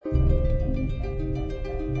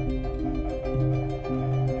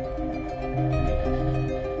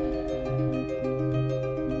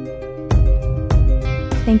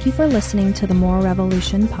Thank you for listening to the More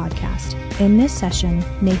Revolution podcast. In this session,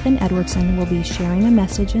 Nathan Edwardson will be sharing a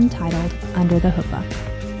message entitled Under the Chuppah.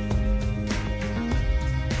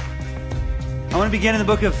 I want to begin in the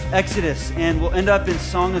book of Exodus, and we'll end up in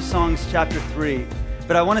Song of Songs chapter 3.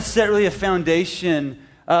 But I want to set really a foundation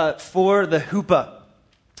for the chuppah.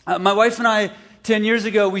 My wife and I, 10 years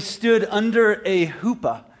ago, we stood under a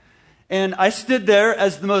chuppah. And I stood there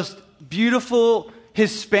as the most beautiful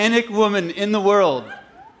Hispanic woman in the world.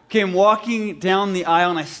 Came walking down the aisle,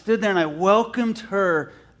 and I stood there and I welcomed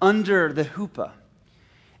her under the chuppah.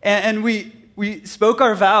 And we spoke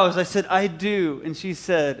our vows. I said, I do. And she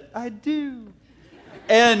said, I do.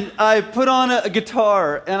 And I put on a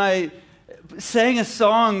guitar and I sang a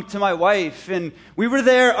song to my wife. And we were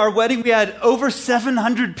there, our wedding, we had over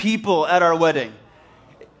 700 people at our wedding.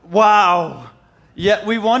 Wow. Yeah,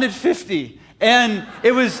 we wanted 50. And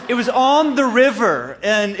it was on the river,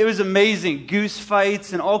 and it was amazing. Goose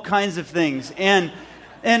fights and all kinds of things. And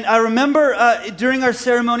I remember during our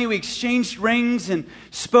ceremony, we exchanged rings and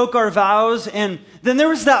spoke our vows. And then there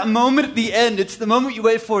was that moment at the end. It's the moment you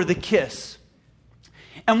wait for, the kiss.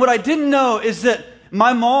 And what I didn't know is that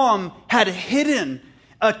my mom had hidden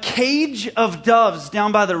a cage of doves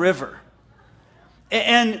down by the river.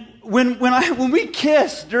 And when we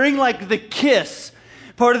kissed, during like the kiss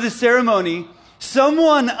part of the ceremony,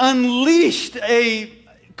 someone unleashed a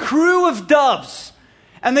crew of doves,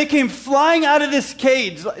 and they came flying out of this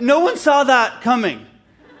cage. No one saw that coming.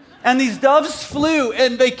 And these doves flew,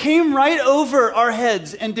 and they came right over our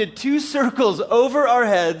heads and did 2 circles over our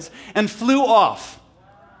heads and flew off.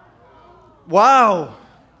 Wow.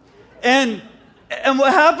 And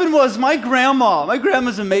what happened was my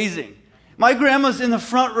grandma's amazing. My grandma's in the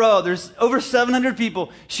front row. There's over 700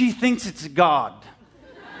 people. She thinks it's God.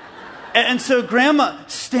 And so Grandma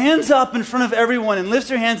stands up in front of everyone and lifts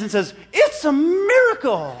her hands and says, "It's a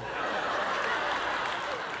miracle."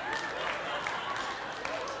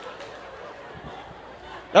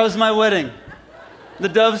 That was my wedding. The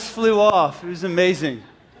doves flew off. It was amazing.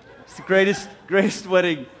 It's the greatest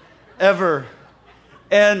wedding ever.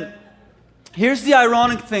 And here's the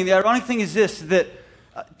ironic thing. The ironic thing is this, that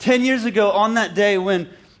 10 years ago on that day when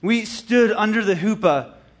we stood under the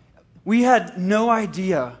chuppah, we had no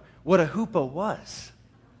idea what a chuppah was.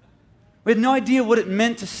 We had no idea what it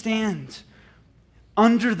meant to stand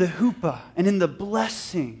under the chuppah and in the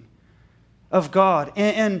blessing of God.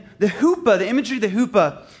 And the chuppah, the imagery of the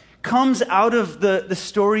chuppah, comes out of the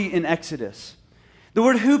story in Exodus. The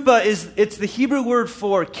word chuppah it's the Hebrew word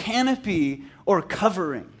for canopy or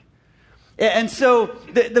covering. And so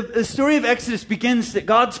the story of Exodus begins that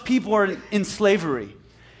God's people are in slavery.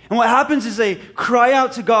 And what happens is they cry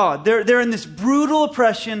out to God. They're in this brutal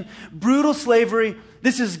oppression, brutal slavery.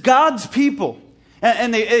 This is God's people.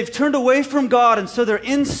 And they've turned away from God, and so they're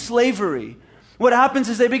in slavery. What happens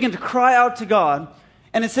is they begin to cry out to God.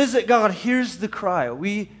 And it says that God hears the cry.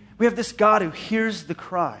 We have this God who hears the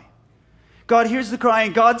cry. God hears the cry,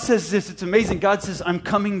 and God says this. It's amazing. God says, "I'm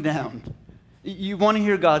coming down." You want to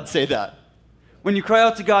hear God say that. When you cry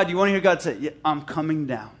out to God, you want to hear God say, "Yeah, I'm coming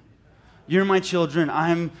down. You're my children.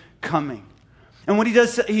 I'm coming." And what he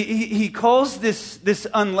does, he calls this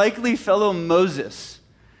unlikely fellow Moses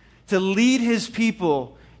to lead his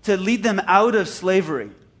people, to lead them out of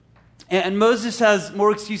slavery. And Moses has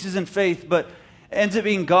more excuses than faith, but ends up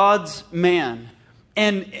being God's man.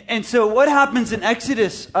 And so what happens in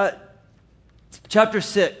Exodus chapter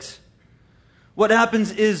 6? What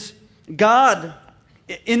happens is God,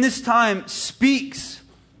 in this time, speaks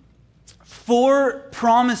 4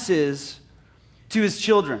 promises to his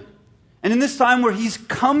children. And in this time where he's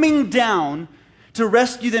coming down to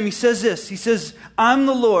rescue them, he says this. He says, "I'm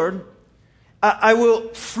the Lord. I will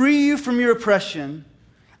free you from your oppression.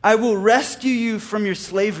 I will rescue you from your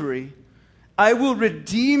slavery. I will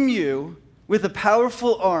redeem you with a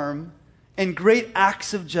powerful arm and great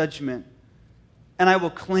acts of judgment. And I will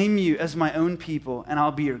claim you as my own people, and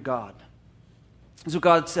I'll be your God." That's what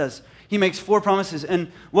God says. He makes 4 promises.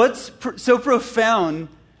 And what's so profound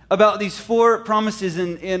about these 4 promises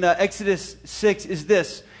in Exodus 6 is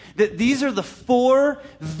this, that these are the 4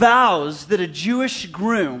 vows that a Jewish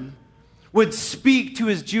groom would speak to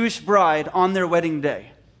his Jewish bride on their wedding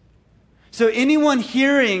day. So anyone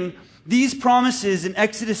hearing these promises in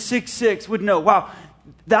Exodus 6:6 would know, wow,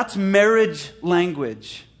 that's marriage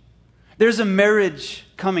language. There's a marriage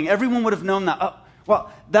coming. Everyone would have known that. Oh,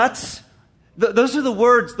 well, those are the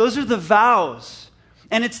words, those are the vows.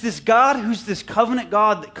 And it's this God who's this covenant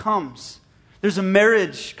God that comes. There's a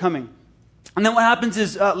marriage coming. And then what happens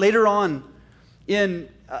is later on in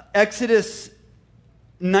Exodus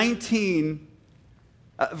 19,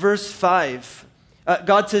 verse 5,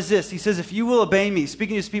 God says this. He says, if you will obey me,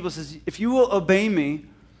 speaking to his people, says, if you will obey me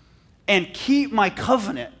and keep my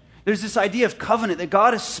covenant. There's this idea of covenant, that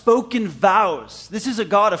God has spoken vows. This is a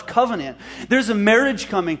God of covenant. There's a marriage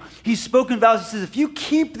coming. He's spoken vows. He says, if you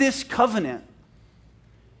keep this covenant,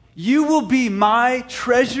 you will be my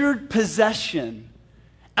treasured possession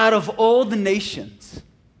out of all the nations.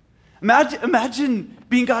 Imagine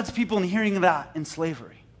being God's people and hearing that in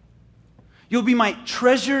slavery. You'll be my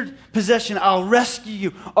treasured possession. I'll rescue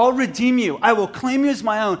you. I'll redeem you. I will claim you as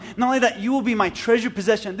my own. Not only that, you will be my treasured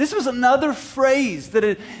possession. This was another phrase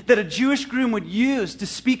that a Jewish groom would use to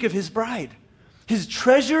speak of his bride. His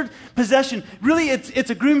treasured possession. Really, it's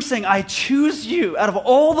a groom saying, I choose you. Out of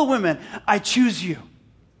all the women, I choose you.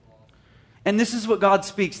 And this is what God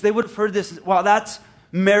speaks. They would have heard this. Wow, that's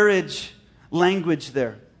marriage language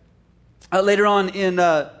there. Later on in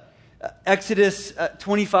Exodus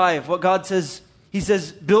 25, what God says, he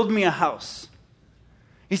says, build me a house.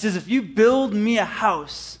 He says, if you build me a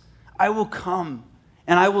house, I will come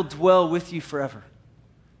and I will dwell with you forever.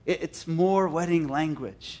 It's more wedding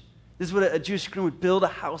language. This is what a Jewish groom would build a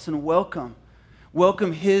house and welcome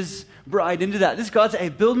his bride into that. This God said, hey,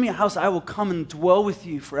 build me a house, I will come and dwell with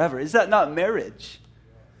you forever. Is that not marriage?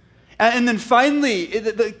 And then finally,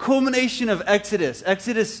 the culmination of Exodus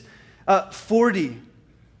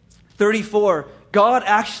 40:34, God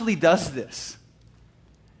actually does this.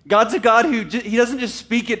 God's a God who, he doesn't just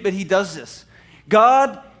speak it, but he does this.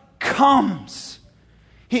 God comes.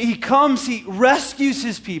 He comes, he rescues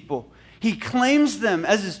his people. He claims them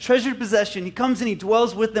as his treasured possession. He comes and he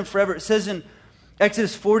dwells with them forever. It says in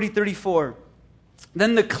Exodus 40:34,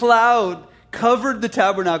 then the cloud covered the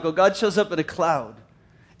tabernacle. God shows up in a cloud.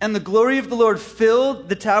 And the glory of the Lord filled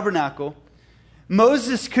the tabernacle.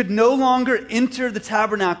 Moses could no longer enter the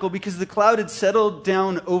tabernacle because the cloud had settled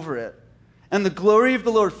down over it. And the glory of the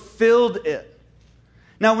Lord filled it.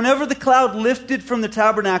 Now, whenever the cloud lifted from the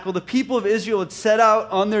tabernacle, the people of Israel would set out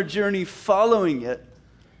on their journey following it.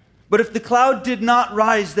 But if the cloud did not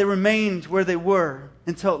rise, they remained where they were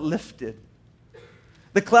until it lifted.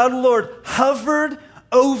 The cloud of the Lord hovered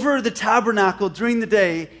over the tabernacle during the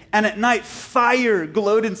day, and at night fire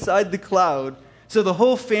glowed inside the cloud, so the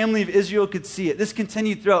whole family of Israel could see it. This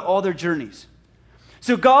continued throughout all their journeys.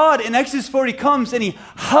 So God in Exodus 40 comes and he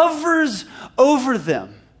hovers over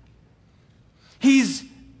them. He's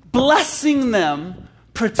blessing them,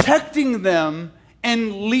 protecting them,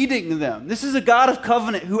 and leading them. This is a God of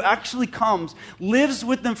covenant who actually comes, lives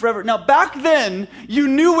with them forever. Now, back then, you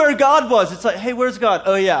knew where God was. It's like, hey, where's God?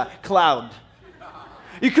 Oh, yeah, cloud.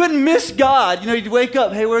 You couldn't miss God. You know, you'd wake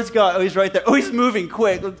up, hey, where's God? Oh, he's right there. Oh, he's moving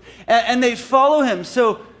quick. And they follow him.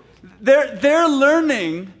 So they're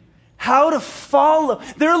learning how to follow.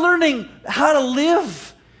 They're learning how to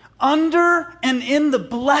live under and in the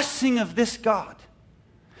blessing of this God.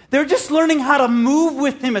 They're just learning how to move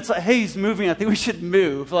with him. It's like, hey, he's moving. I think we should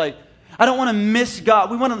move. Like, I don't want to miss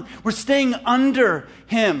God. We're staying under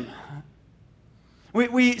him.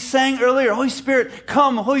 We sang earlier, Holy Spirit,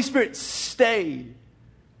 come. Holy Spirit, stay.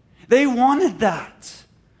 They wanted that.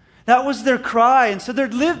 That was their cry. And so they're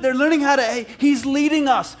learning how to, hey, he's leading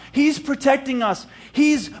us. He's protecting us.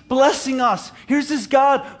 He's blessing us. Here's this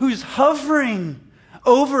God who's hovering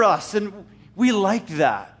over us. And we like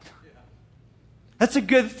that. That's a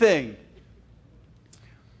good thing.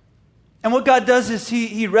 And what God does is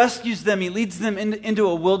he rescues them. He leads them into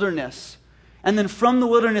a wilderness. And then from the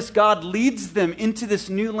wilderness, God leads them into this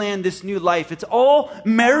new land, this new life. It's all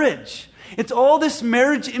marriage. It's all this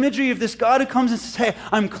marriage imagery of this God who comes and says, hey,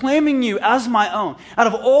 I'm claiming you as my own. Out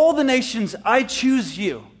of all the nations, I choose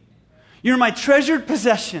you. You're my treasured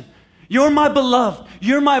possession. You're my beloved.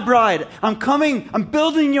 You're my bride. I'm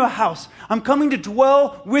building you a house. I'm coming to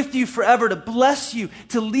dwell with you forever, to bless you,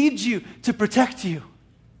 to lead you, to protect you.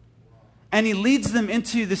 And he leads them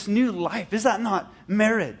into this new life. Is that not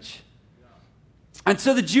marriage? And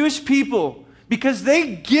so the Jewish people, because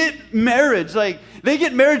they get marriage, like they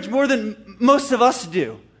get marriage more than most of us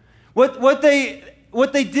do. What they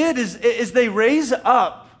did is they raise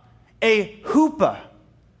up a chuppah.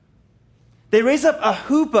 They raise up a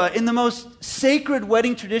chuppah in the most sacred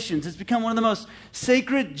wedding traditions. It's become one of the most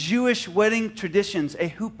sacred Jewish wedding traditions, a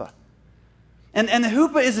chuppah. And the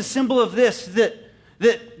chuppah is a symbol of this,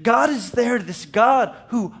 that God is there, this God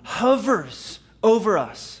who hovers over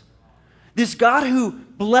us. This God who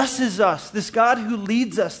blesses us, this God who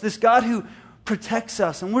leads us, this God who protects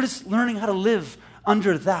us. And we're just learning how to live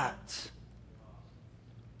under that.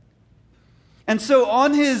 And so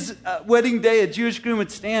on his wedding day, a Jewish groom would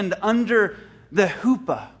stand under the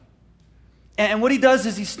chuppah. And what he does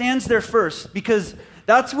is he stands there first because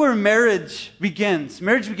that's where marriage begins.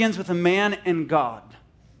 Marriage begins with a man and God.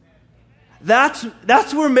 That's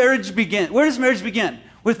where marriage begins. Where does marriage begin?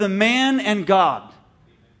 With a man and God.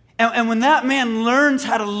 And when that man learns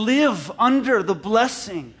how to live under the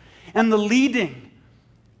blessing and the leading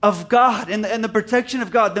of God and the protection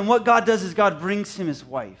of God, then what God does is God brings him his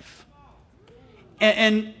wife.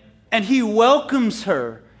 And he welcomes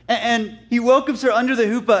her. And he welcomes her under the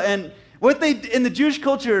huppah. And what they, in the Jewish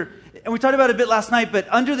culture, and we talked about it a bit last night, but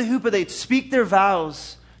under the huppah, they'd speak their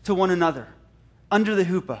vows to one another. Under the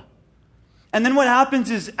huppah. And then what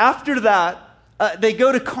happens is, after that, they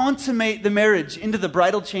go to consummate the marriage into the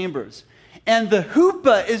bridal chambers. And the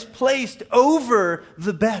huppah is placed over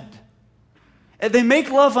the bed. They make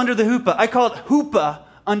love under the huppah. I call it huppah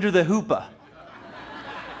under the huppah.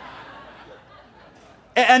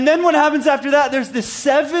 And then what happens after that? There's this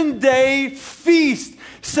 7-day feast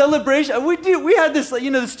celebration. We had this,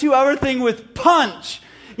 this 2-hour thing with punch.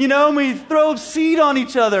 And we throw seed on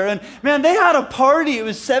each other. And man, they had a party. It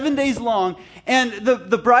was 7 days long. And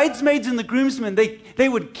the bridesmaids and the groomsmen, they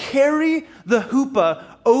would carry the huppah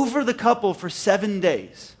over the couple for 7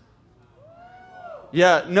 days.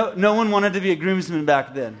 Yeah, no one wanted to be a groomsman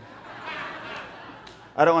back then.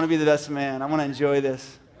 I don't want to be the best man. I want to enjoy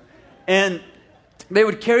this. And they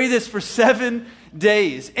would carry this for 7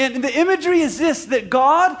 days. And the imagery is this, that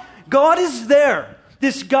God is there.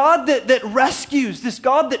 This God that rescues, this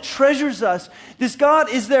God that treasures us, this God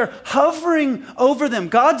is there hovering over them.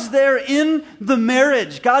 God's there in the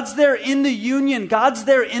marriage. God's there in the union. God's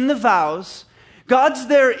there in the vows. God's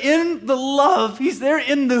there in the love. He's there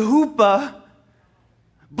in the huppah,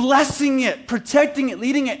 blessing it, protecting it,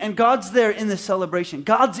 leading it. And God's there in the celebration.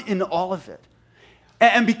 God's in all of it.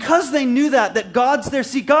 And because they knew that God's there,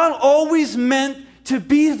 see, God always meant to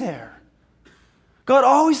be there. God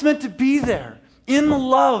always meant to be there. In the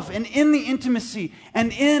love and in the intimacy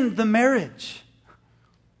and in the marriage.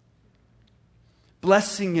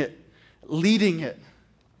 Blessing it, leading it,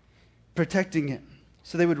 protecting it.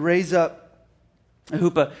 So they would raise up a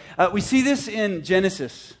huppah. We see this in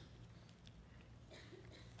Genesis.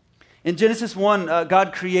 In Genesis 1,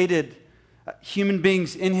 God created human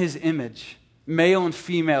beings in his image. Male and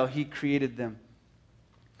female, he created them.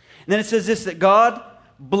 And then it says this, that God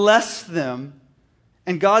blessed them.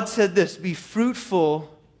 And God said this, be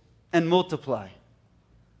fruitful and multiply.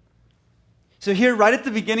 So here, right at the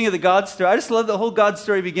beginning of the God story, I just love the whole God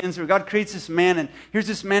story begins where God creates this man, and here's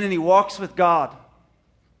this man, and he walks with God.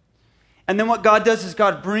 And then what God does is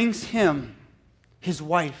God brings him his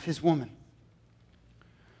wife, his woman.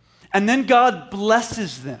 And then God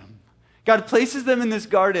blesses them. God places them in this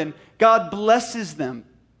garden. God blesses them.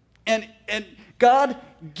 And God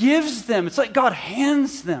gives them, it's like God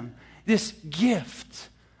hands them this gift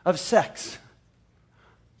of sex.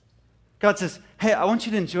 God says, hey, I want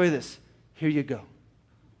you to enjoy this. Here you go.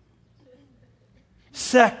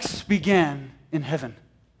 Sex began in heaven.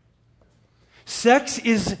 Sex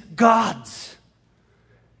is God's.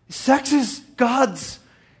 Sex is God's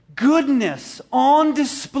goodness on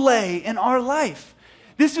display in our life.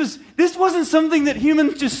 This wasn't something that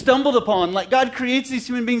humans just stumbled upon. Like God creates these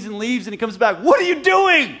human beings and leaves and he comes back, what are you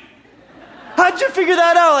doing? How'd you figure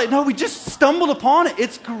that out? Like, no, we just stumbled upon it.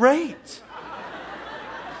 It's great.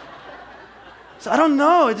 So I don't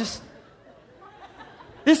know.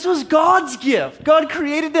 This was God's gift. God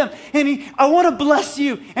created them. And I want to bless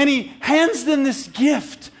you. And he hands them this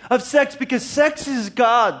gift of sex because sex is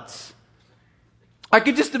God's. I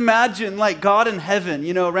could just imagine like God in heaven,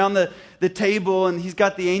 around the table, and he's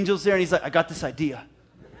got the angels there and he's like, I got this idea.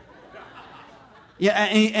 Yeah,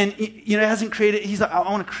 and it hasn't created, he's like, I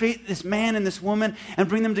want to create this man and this woman and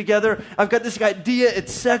bring them together. I've got this idea,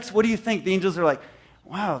 it's sex. What do you think? The angels are like,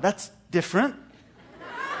 wow, that's different.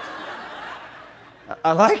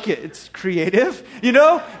 I like it. It's creative.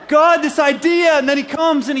 God, this idea, and then he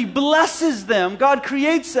comes and he blesses them. God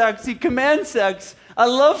creates sex. He commands sex. I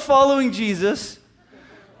love following Jesus.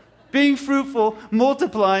 Being fruitful,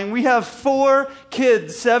 multiplying. We have 4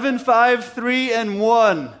 kids, 7, 5, 3, and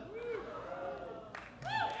 1.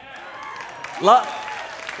 Lot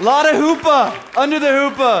of huppah, under the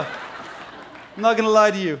huppah. I'm not going to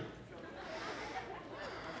lie to you.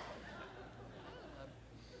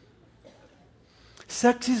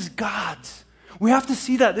 Sex is God's. We have to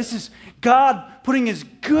see that. This is God putting his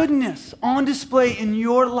goodness on display in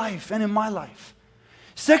your life and in my life.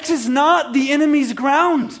 Sex is not the enemy's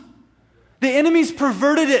ground. The enemy's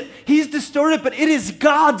perverted it. He's distorted it, but it is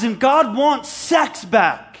God's, and God wants sex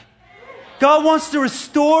back. God wants to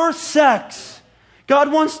restore sex. God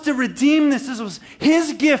wants to redeem this. This was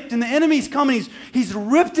his gift, and the enemy's coming. He's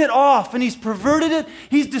ripped it off, and he's perverted it.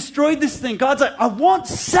 He's destroyed this thing. God's like, I want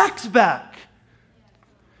sex back.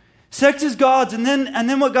 Sex is God's. And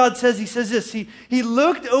then what God says, he says this. He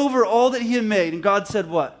looked over all that he had made, and God said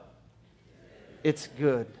what? It's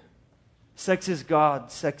good. Sex is God.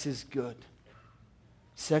 Sex is good.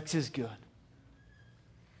 Sex is good.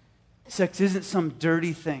 Sex isn't some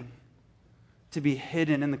dirty thing to be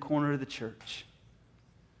hidden in the corner of the church.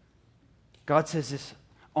 God says this,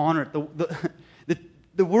 honor it.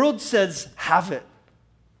 The world says, have it.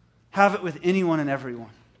 Have it with anyone and everyone.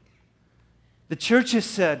 The church has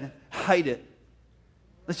said, hide it.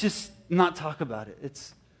 Let's just not talk about it.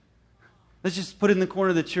 Let's just put it in the corner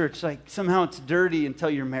of the church. Like somehow it's dirty until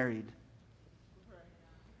you're married.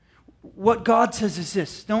 What God says is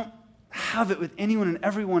this, don't have it with anyone and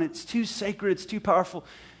everyone. It's too sacred. It's too powerful.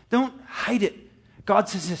 Don't hide it. God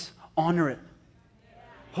says this, honor it.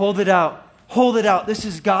 Hold it out. Hold it out. This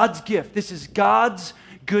is God's gift. This is God's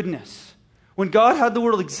goodness. When God had the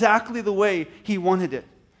world exactly the way he wanted it,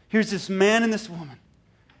 here's this man and this woman,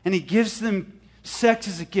 and he gives them sex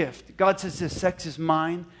as a gift. God says this, sex is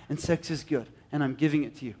mine and sex is good, and I'm giving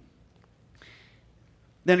it to you.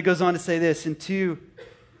 Then it goes on to say this, in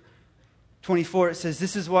 2:24 it says,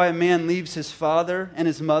 this is why a man leaves his father and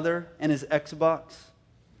his mother and his Xbox.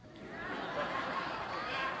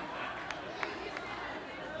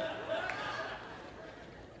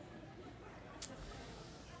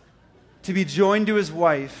 To be joined to his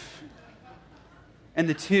wife, and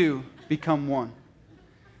the two become one.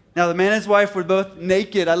 Now the man and his wife were both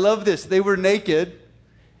naked. I love this. They were naked.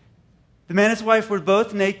 The man and his wife were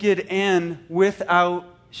both naked and without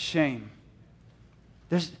shame.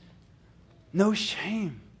 There's no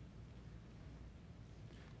shame.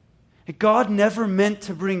 God never meant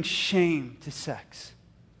to bring shame to sex.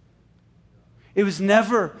 It was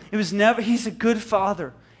never, he's a good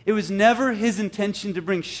father. It was never his intention to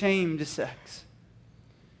bring shame to sex.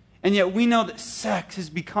 And yet we know that sex has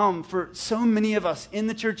become, for so many of us in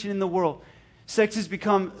the church and in the world, sex has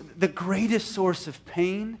become the greatest source of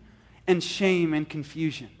pain and shame and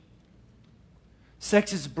confusion.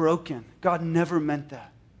 Sex is broken. God never meant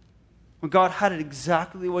that. When God had it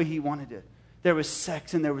exactly the way he wanted it, there was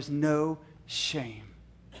sex and there was no shame.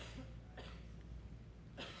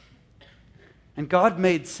 And God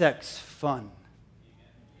made sex fun.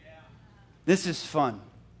 This is fun.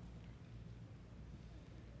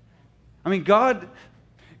 I mean, God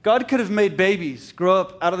could have made babies grow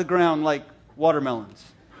up out of the ground like watermelons.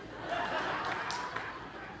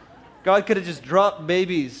 God could have just dropped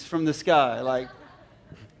babies from the sky like,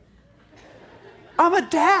 I'm a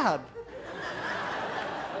dad.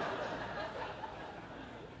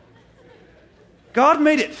 God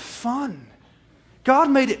made it fun. God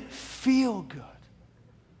made it feel good.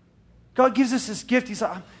 God gives us this gift. He's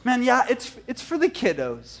like, man, yeah, it's for the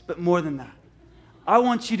kiddos, but more than that. I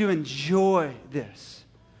want you to enjoy this.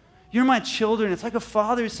 You're my children. It's like a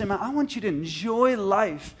father who's saying, man, I want you to enjoy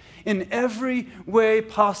life in every way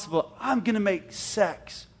possible. I'm going to make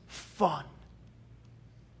sex fun.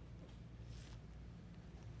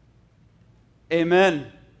 Amen.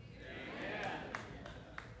 Amen.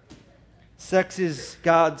 Sex is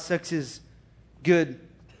God. Sex is good.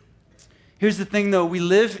 Here's the thing, though. We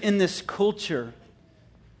live in this culture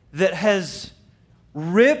that has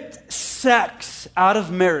ripped sex out of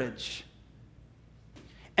marriage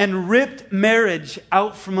and ripped marriage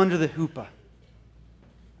out from under the chuppah.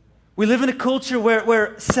 We live in a culture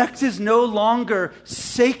where sex is no longer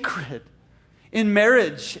sacred in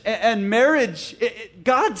marriage. And marriage,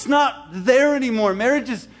 God's not there anymore. Marriage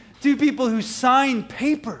is two people who sign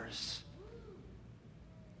papers.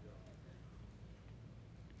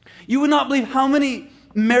 You would not believe how many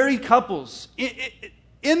married couples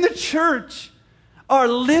in the church are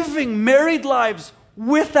living married lives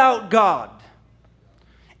without God.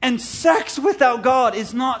 And sex without God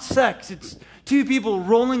is not sex. It's two people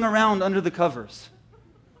rolling around under the covers.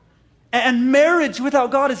 And marriage without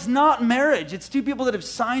God is not marriage. It's two people that have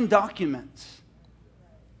signed documents.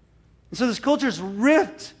 And so this culture's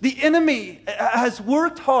ripped. The enemy has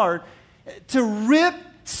worked hard to rip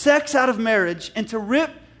sex out of marriage and to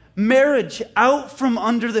rip marriage out from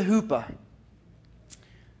under the chuppah.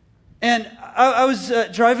 And I was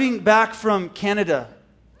driving back from Canada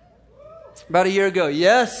about a year ago.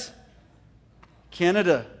 Yes,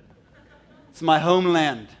 Canada. It's my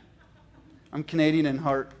homeland. I'm Canadian in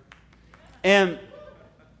heart. And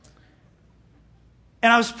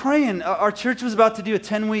I was praying. Our church was about to do a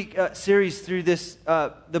 10-week series through this,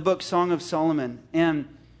 the book Song of Solomon. And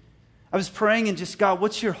I was praying and just, God,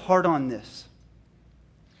 what's your heart on this?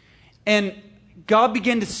 And God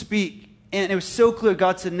began to speak, and it was so clear.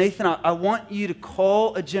 God said, Nathan, I want you to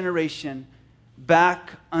call a generation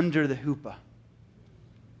back under the chuppah.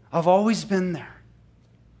 I've always been there.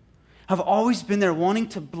 I've always been there wanting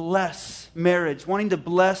to bless marriage, wanting to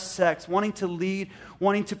bless sex, wanting to lead,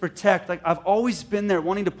 wanting to protect. Like, I've always been there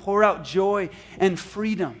wanting to pour out joy and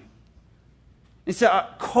freedom. And so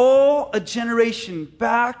call a generation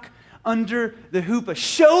back under the chuppah.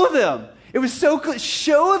 Show them. It was so clear.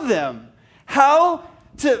 Show them how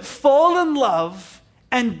to fall in love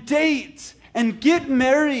and date and get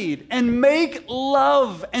married and make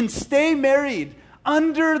love and stay married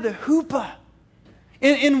under the chuppah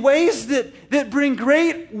in ways that bring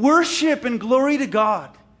great worship and glory to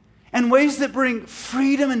God and ways that bring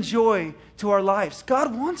freedom and joy to our lives.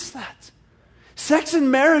 God wants that. Sex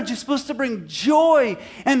and marriage is supposed to bring joy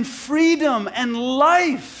and freedom and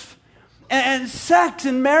life. And sex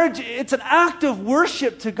and marriage, it's an act of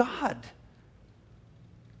worship to God.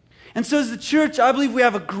 And so as the church, I believe we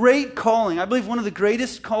have a great calling. I believe one of the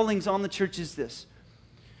greatest callings on the church is this.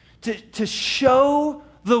 To show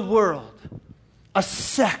the world a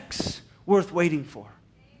sex worth waiting for.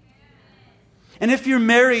 And if you're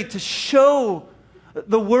married, to show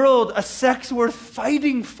the world a sex worth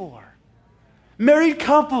fighting for. Married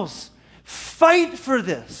couples, fight for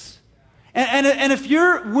this. And if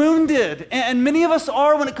you're wounded, and many of us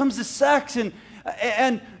are when it comes to sex,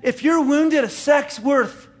 and if you're wounded, a sex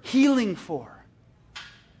worth healing for.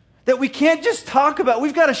 That we can't just talk about.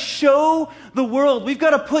 We've got to show the world. We've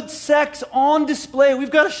got to put sex on display.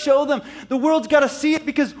 We've got to show them. The world's got to see it,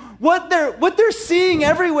 because what they're seeing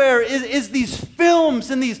everywhere is these films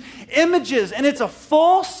and these images, and it's a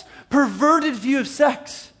false, perverted view of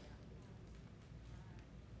sex.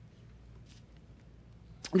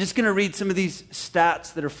 I'm just going to read some of these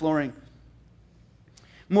stats that are flooring.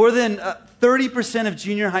 More than 30% of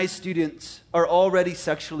junior high students are already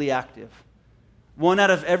sexually active. 1 out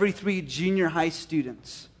of every 3 junior high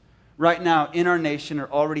students right now in our nation are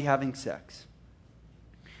already having sex.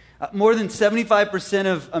 More than 75%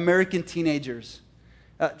 of American teenagers,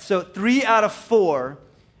 so 3 out of 4,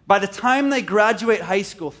 by the time they graduate high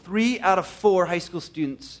school, 3 out of 4 high school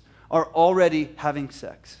students are already having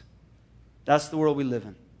sex. That's the world we live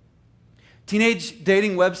in. Teenage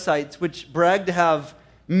dating websites, which brag to have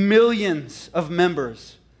millions of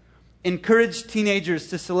members, encourage teenagers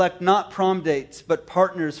to select not prom dates, but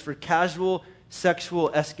partners for casual sexual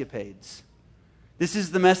escapades. This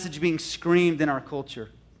is the message being screamed in our culture.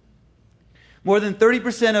 More than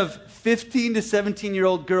 30% of 15 to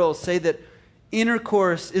 17-year-old girls say that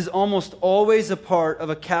intercourse is almost always a part of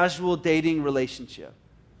a casual dating relationship.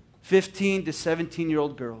 15 to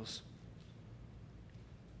 17-year-old girls.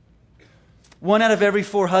 1 out of every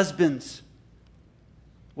 4 husbands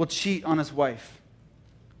will cheat on his wife.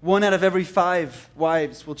 1 out of every 5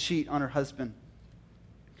 wives will cheat on her husband.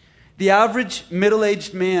 The average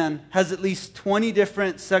middle-aged man has at least 20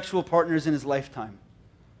 different sexual partners in his lifetime.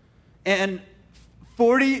 And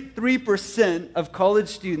 43% of college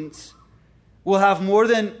students will have more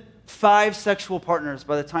than 5 sexual partners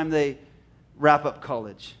by the time they wrap up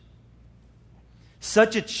college.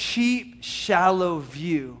 Such a cheap, shallow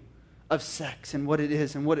view of sex and what it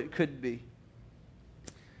is and what it could be.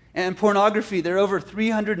 And pornography, there are over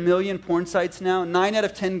 300 million porn sites now. 9 out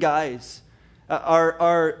of 10 guys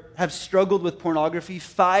have struggled with pornography.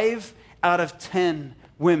 5 out of 10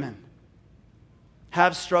 women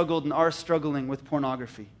have struggled and are struggling with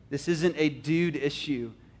pornography. This isn't a dude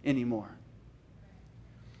issue anymore.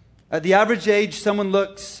 The average age someone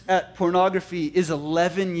looks at pornography is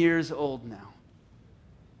 11 years old now.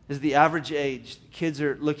 Is the average age. Kids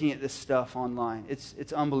are looking at this stuff online.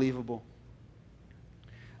 It's unbelievable.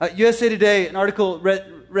 USA Today, an article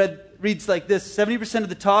reads like this: 70% of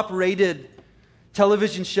the top-rated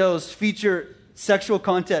television shows feature sexual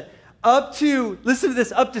content. Listen to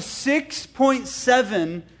this, up to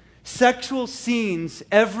 6.7 sexual scenes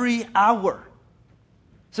every hour.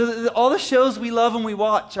 So all the shows we love and we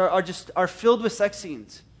watch are filled with sex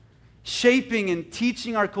scenes, shaping and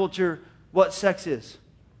teaching our culture what sex is.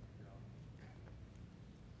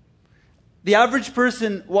 The average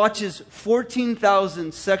person watches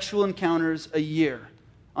 14,000 sexual encounters a year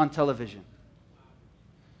on television.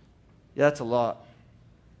 Yeah, that's a lot.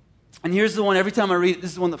 And here's the one, every time I read it, this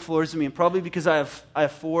is the one that floors me, and probably because I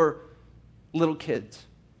have 4 little kids.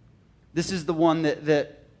 This is the one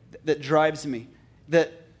that drives me.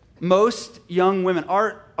 That most young women,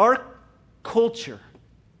 our culture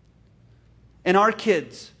and our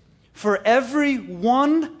kids, for every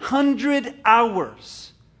 100 hours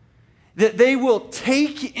that they will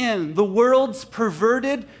take in the world's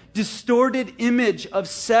perverted, distorted image of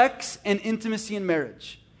sex and intimacy in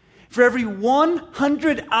marriage. For every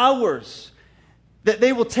 100 hours that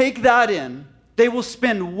they will take that in, they will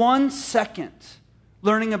spend 1 second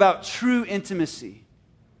learning about true intimacy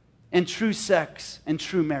and true sex and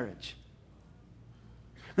true marriage.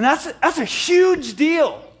 And that's a huge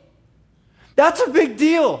deal. That's a big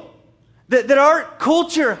deal. That our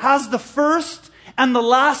culture has the first and the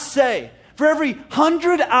last say. For every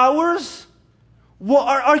 100 hours,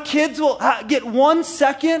 our kids will get 1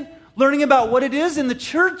 second learning about what it is, and the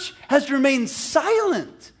church has remained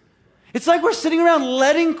silent. It's like we're sitting around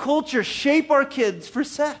letting culture shape our kids for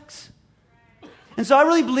sex. And so I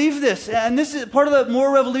really believe this, and this is part of the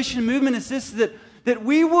Moral Revolution movement, is this, that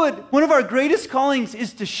we would, one of our greatest callings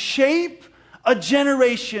is to shape a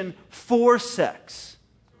generation for sex.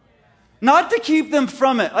 Not to keep them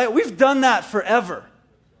from it. We've done that forever.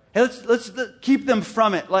 Hey, let's keep them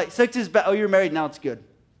from it. Like, sex is bad. Oh, you're married, now it's good.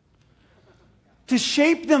 To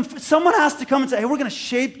shape them, someone has to come and say, hey, we're going to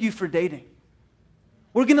shape you for dating.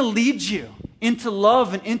 We're going to lead you into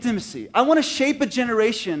love and intimacy. I want to shape a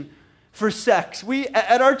generation for sex. We,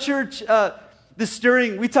 at our church, the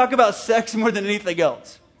Stirring, we talk about sex more than anything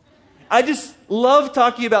else. I just love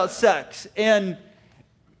talking about sex. And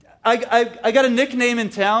I got a nickname in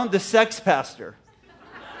town, the Sex Pastor.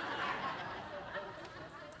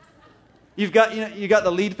 You got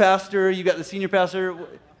the lead pastor, you got the senior pastor,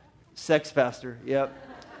 sex pastor, yep.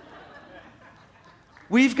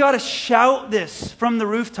 We've got to shout this from the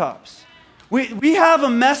rooftops. We have a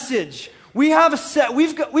message. We've got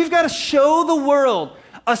to show the world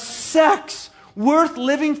a sex worth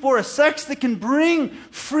living for, a sex that can bring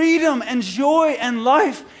freedom and joy and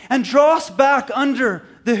life and draw us back under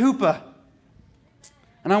the chuppah.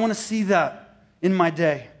 And I want to see that in my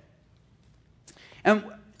day. And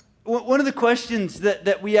one of the questions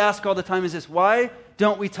that we ask all the time is this: why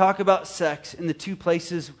don't we talk about sex in the two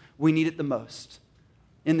places we need it the most?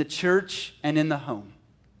 In the church and in the home.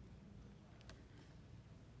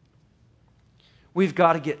 We've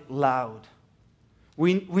got to get loud.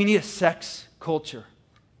 We need a sex culture.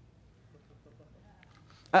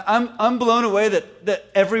 I'm blown away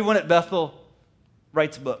that everyone at Bethel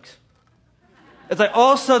writes books. It's like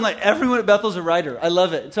all of a sudden, like everyone at Bethel's a writer. I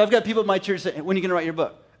love it. So I've got people at my church saying, when are you going to write your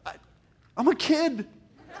book? I'm a kid.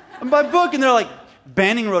 I'm my book. And they're like,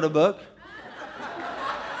 Banning wrote a book.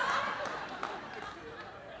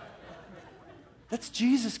 That's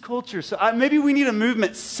Jesus culture. So maybe we need a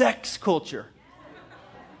movement, sex culture.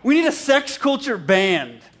 We need a sex culture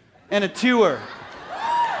band and a tour.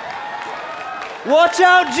 Watch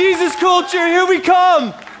out, Jesus culture, here we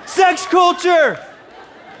come. Sex culture.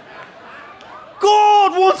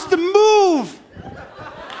 God wants to move.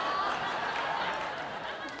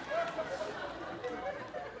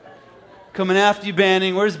 Coming after you,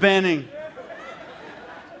 Banning. Where's Banning?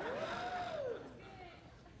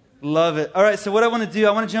 Love it. All right, so what I want to do,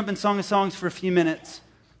 I want to jump in Song of Songs for a few minutes.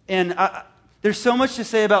 And there's so much to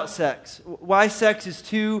say about sex. Why sex is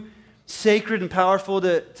too sacred and powerful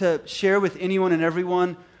to share with anyone and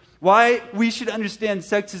everyone. Why we should understand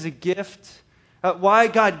sex as a gift. Why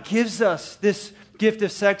God gives us this gift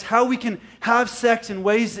of sex. How we can have sex in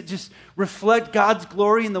ways that just reflect God's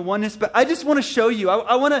glory and the oneness. But I just want to show you.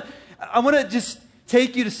 I want to just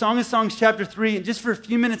take you to Song of Songs chapter 3. And just for a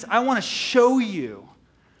few minutes, I want to show you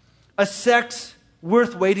a sex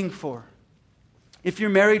worth waiting for. If you're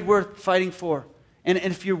married, worth fighting for. And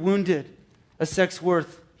if you're wounded, a sex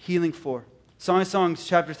worth healing for. Song of Songs,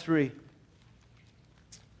 chapter 3.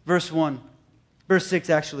 Verse 1. Verse 6,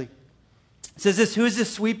 actually. It says this: who is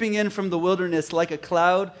this sweeping in from the wilderness like a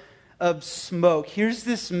cloud of smoke? Here's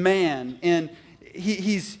this man, and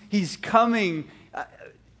he's coming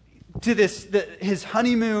to his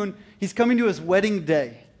honeymoon. He's coming to his wedding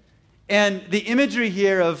day. And the imagery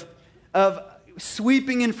here of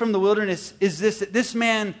sweeping in from the wilderness is this: that this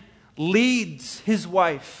man leads his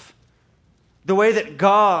wife the way that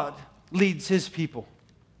God leads his people.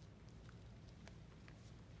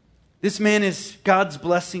 This man is God's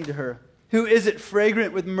blessing to her. Who is it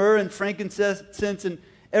fragrant with myrrh and frankincense and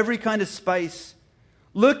every kind of spice?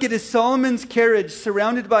 Look, it is Solomon's carriage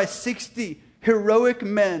surrounded by 60 heroic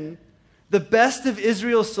men, the best of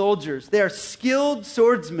Israel's soldiers. They are skilled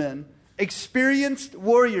swordsmen, experienced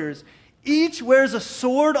warriors. Each wears a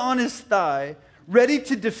sword on his thigh, ready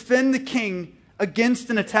to defend the king against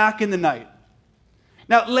an attack in the night.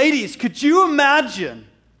 Now, ladies, could you imagine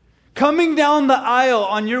coming down the aisle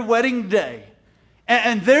on your wedding day,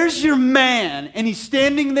 and there's your man, and he's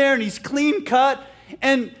standing there, and he's clean cut,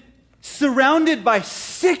 and surrounded by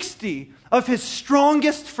 60 of his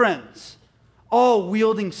strongest friends, all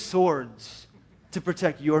wielding swords to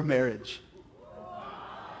protect your marriage.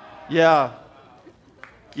 Yeah.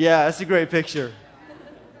 Yeah, that's a great picture.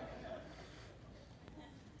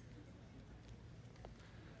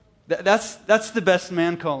 That's the best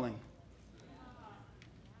man calling.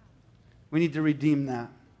 We need to redeem that.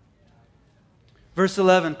 Verse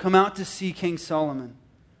 11, come out to see King Solomon,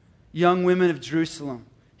 young women of Jerusalem.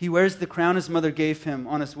 He wears the crown his mother gave him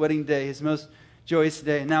on his wedding day, his most joyous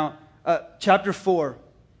day. Now, chapter 4,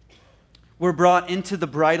 we're brought into the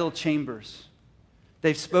bridal chambers.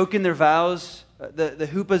 They've spoken their vows. The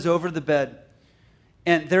huppah's over the bed.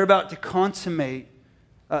 And they're about to consummate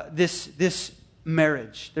this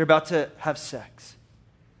marriage. They're about to have sex.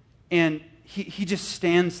 And he just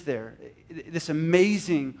stands there. This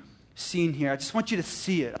amazing scene here. I just want you to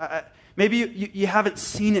see it. Maybe you haven't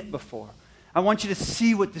seen it before. I want you to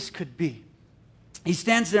see what this could be. He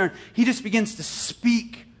stands there and he just begins to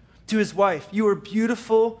speak to his wife. You are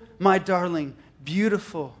beautiful, my darling,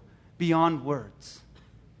 beautiful beyond words.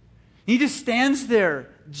 He just stands there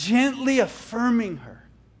gently affirming her.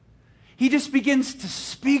 He just begins to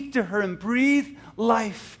speak to her and breathe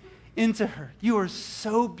life into her. You are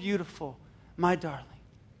so beautiful, my darling.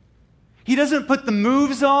 He doesn't put the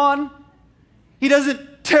moves on. He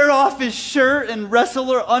doesn't tear off his shirt and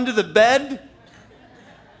wrestle her under the bed.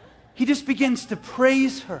 He just begins to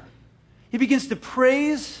praise her. He begins to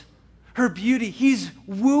praise her beauty. He's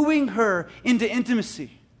wooing her into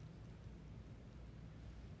intimacy.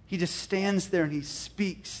 He just stands there and he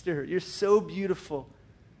speaks to her. You're so beautiful,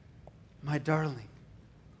 my darling.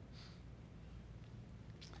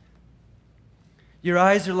 Your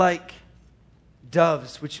eyes are like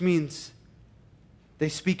doves, which means they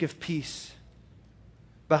speak of peace.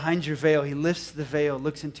 Behind your veil, he lifts the veil,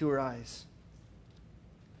 looks into her eyes.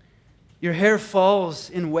 Your hair falls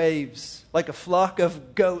in waves like a flock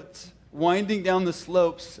of goats winding down the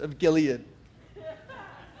slopes of Gilead.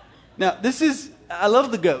 Now, I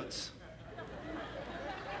love the goats.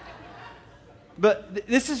 But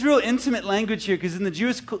this is real intimate language here, because in the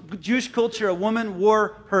Jewish culture, a woman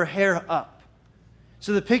wore her hair up.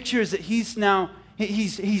 So the picture is that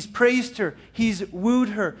he's praised her, he's wooed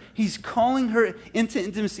her, he's calling her into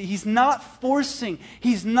intimacy. He's not forcing,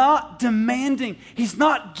 he's not demanding, he's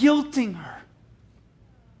not guilting her.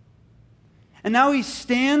 And now he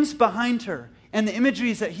stands behind her, and the imagery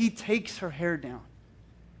is that he takes her hair down,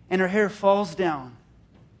 and her hair falls down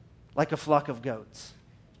like a flock of goats,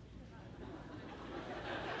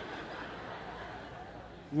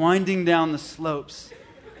 winding down the slopes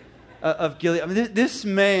of Gilead. I mean, this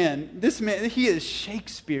man, he is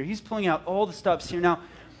Shakespeare. He's pulling out all the stops here. Now,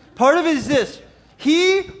 part of it is this.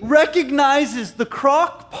 He recognizes the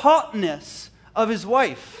crock-potness of his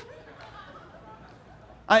wife.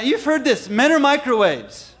 You've heard this. Men are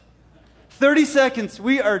microwaves. 30 seconds,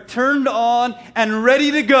 we are turned on and ready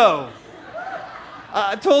to go.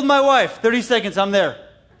 I told my wife, 30 seconds, I'm there.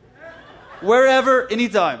 Wherever,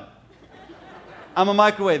 anytime. I'm a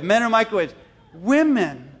microwave. Men are microwaves.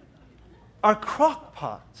 Women are crock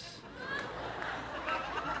pots.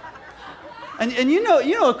 And you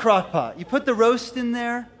know a crock pot. You put the roast in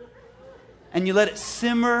there and you let it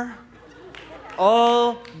simmer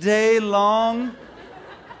all day long.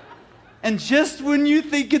 And just when you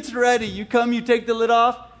think it's ready, you take the lid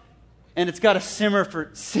off, and it's got to simmer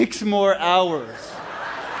for 6 more hours.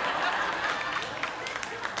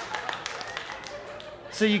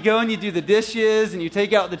 So you go and you do the dishes, and you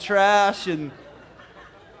take out the trash, and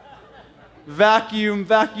vacuum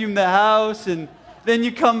the house, and then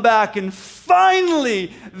you come back, and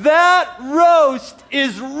finally, that roast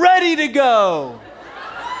is ready to go.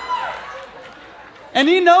 And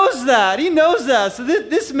he knows that. So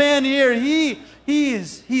this man here, he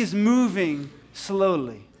is moving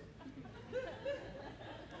slowly.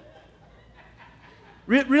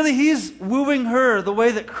 Really, he's wooing her the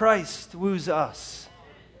way that Christ woos us.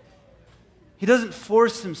 He doesn't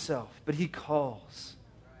force himself, but he calls.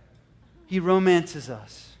 He romances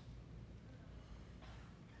us.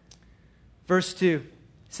 Verse 2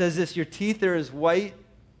 says this, your teeth are as white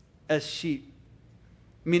as sheep,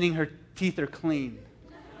 meaning her teeth are clean.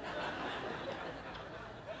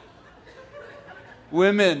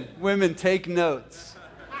 Women, take notes.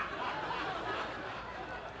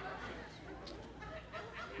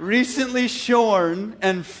 Recently shorn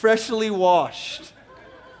and freshly washed.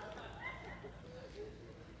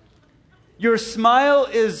 Your smile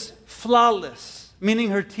is flawless, meaning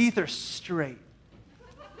her teeth are straight.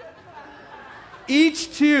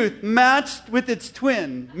 Each tooth matched with its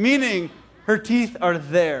twin, meaning her teeth are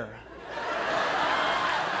there.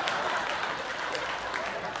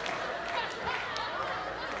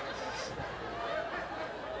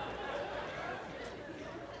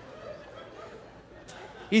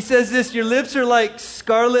 He says this, your lips are like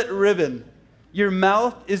scarlet ribbon. Your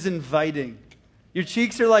mouth is inviting. Your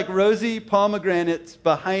cheeks are like rosy pomegranates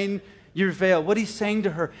behind your veil. What he's saying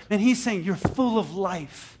to her, man, he's saying, you're full of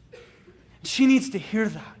life. She needs to hear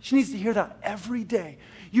that. She needs to hear that every day.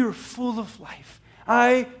 You're full of life.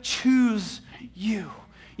 I choose you.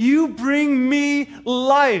 You bring me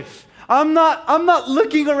life. I'm not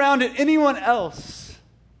looking around at anyone else.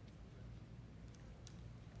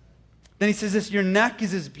 Then he says this, your neck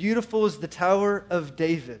is as beautiful as the Tower of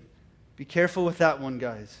David. Be careful with that one,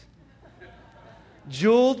 guys.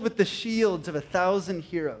 Jeweled with the shields of 1,000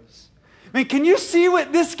 heroes. I mean, can you see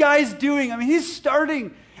what this guy's doing? I mean, he's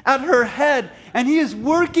starting at her head, and he is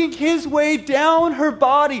working his way down her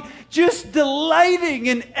body, just delighting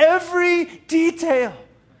in every detail.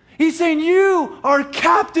 He's saying, you are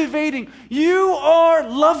captivating. You are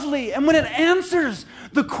lovely. And when it answers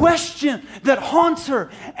the question that haunts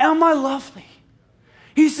her, am I lovely?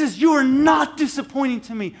 He says, you are not disappointing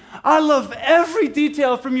to me. I love every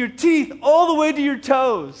detail from your teeth all the way to your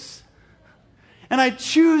toes. And I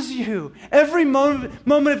choose you. Every moment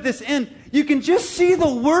of this end, you can just see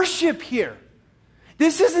the worship here.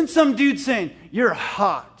 This isn't some dude saying, you're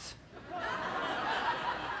hot.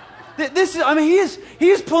 He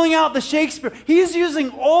is pulling out the Shakespeare. He is using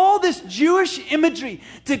all this Jewish imagery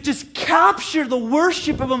to just capture the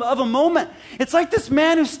worship of a moment. It's like this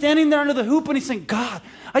man who's standing there under the hoop and he's saying, God,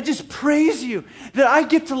 I just praise you that I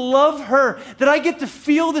get to love her, that I get to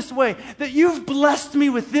feel this way, that you've blessed me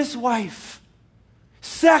with this wife.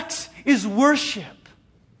 Sex is worship.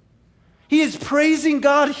 He is praising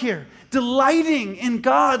God here, delighting in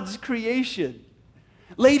God's creation.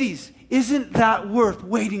 Ladies, isn't that worth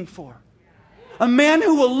waiting for? A man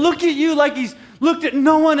who will look at you like he's looked at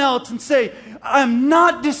no one else and say, I'm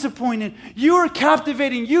not disappointed. You are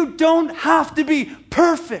captivating. You don't have to be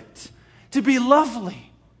perfect to be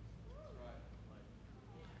lovely.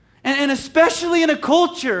 And especially in a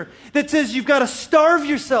culture that says you've got to starve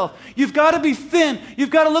yourself. You've got to be thin.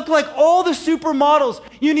 You've got to look like all the supermodels.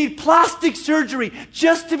 You need plastic surgery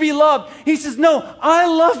just to be loved. He says, no, I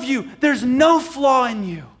love you. There's no flaw in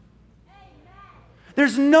you.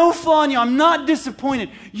 There's no flaw in you. I'm not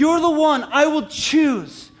disappointed. You're the one I will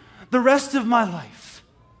choose the rest of my life.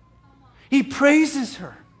 He praises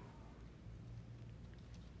her.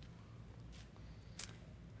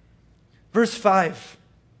 Verse 5.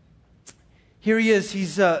 Here he is.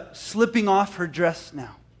 He's slipping off her dress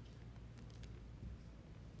now.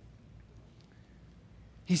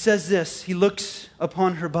 He says this. He looks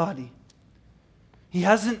upon her body. He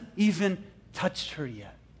hasn't even touched her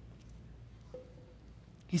yet.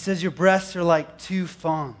 He says, your breasts are like two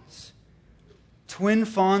fawns, twin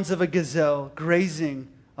fawns of a gazelle grazing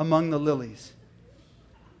among the lilies.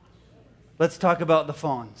 Let's talk about the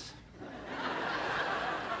fawns.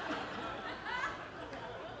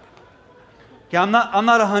 Okay, I'm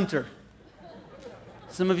not a hunter.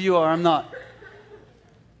 Some of you are, I'm not.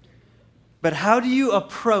 But how do you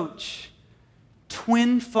approach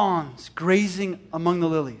twin fawns grazing among the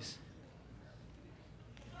lilies?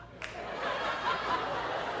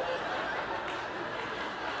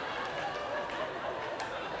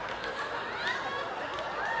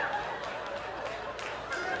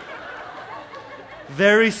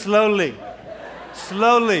 Very slowly.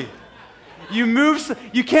 Slowly. You move.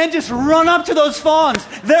 You can't just run up to those fawns.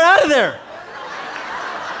 They're out of there.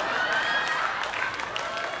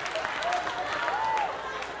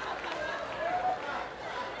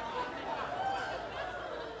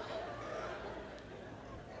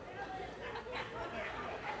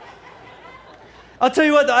 I'll tell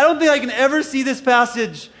you what, I don't think I can ever see this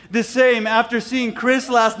passage the same after seeing Chris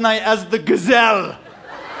last night as the gazelle.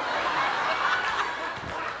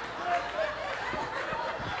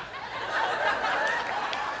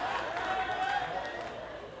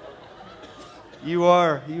 You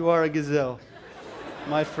are a gazelle,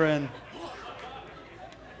 my friend.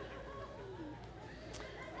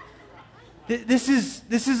 This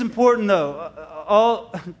is important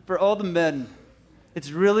though. For all the men,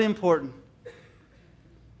 it's really important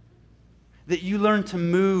that you learn to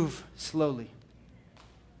move slowly.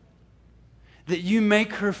 That you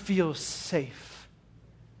make her feel safe.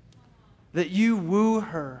 That you woo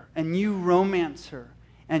her and you romance her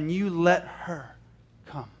and you let her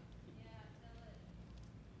come.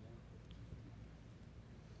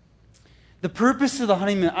 The purpose of the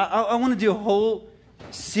honeymoon, I want to do a whole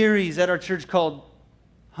series at our church called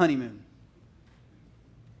Honeymoon.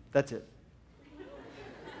 That's it.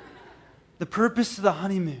 The purpose of the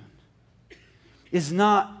honeymoon is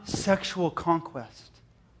not sexual conquest.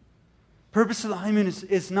 Purpose of the honeymoon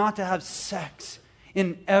is not to have sex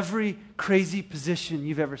in every crazy position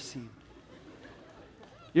you've ever seen.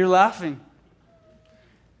 You're laughing.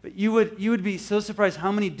 But you would be so surprised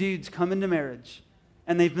how many dudes come into marriage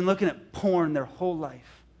and they've been looking at porn their whole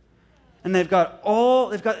life. And they've got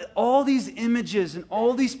all these images and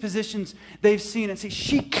all these positions they've seen and say,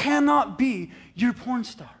 she cannot be your porn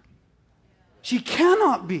star. She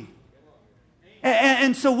cannot be.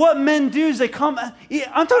 And so what men do is they come,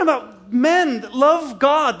 I'm talking about men that love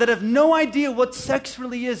God, that have no idea what sex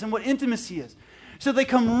really is and what intimacy is. So they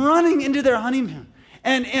come running into their honeymoon.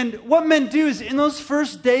 And what men do is in those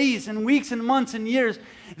first days and weeks and months and years,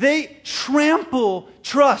 they trample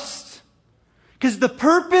trust. Because the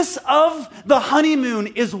purpose of the honeymoon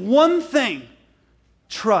is one thing: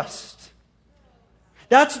 trust.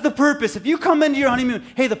 That's the purpose. If you come into your honeymoon,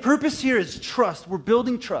 hey, the purpose here is trust. We're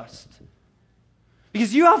building trust.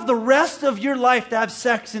 Because you have the rest of your life to have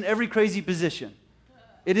sex in every crazy position.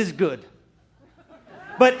 It is good.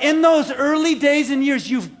 But in those early days and years,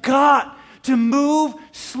 you've got to move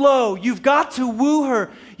slow. You've got to woo her.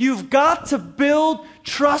 You've got to build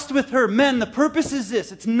trust with her. Men, the purpose is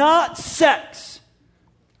this. It's not sex.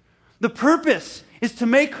 The purpose is to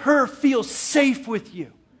make her feel safe with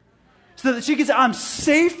you. So that she can say, I'm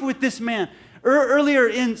safe with this man. Earlier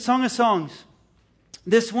in Song of Songs,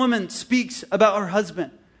 this woman speaks about her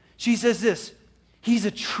husband. She says this: he's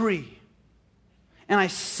a tree, and I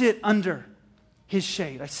sit under his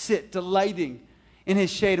shade. I sit delighting in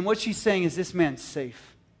his shade. And what she's saying is, this man's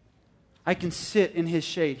safe. I can sit in his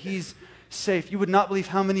shade. He's safe. You would not believe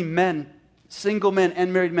how many men, single men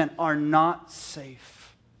and married men, are not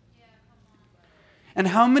safe. And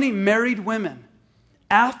how many married women,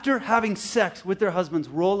 after having sex with their husbands,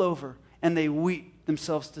 roll over and they weep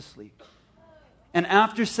themselves to sleep. And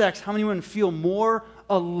after sex, how many women feel more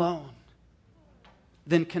alone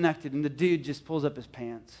than connected? And the dude just pulls up his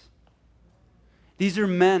pants. These are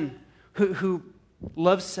men who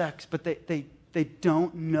love sex, but they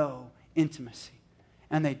don't know intimacy.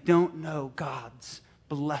 And they don't know God's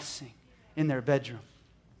blessing in their bedroom.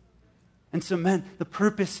 And so, men, the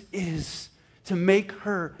purpose is to make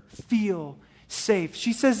her feel safe.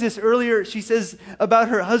 She says this earlier. She says about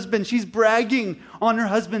her husband. She's bragging on her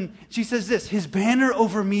husband. She says this: his banner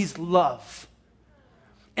over me is love.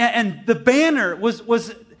 And the banner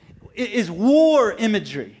is war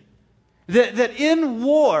imagery. That in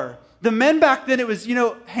war, the men back then, it was,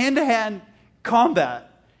 hand-to-hand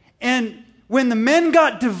combat. And when the men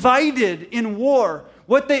got divided in war,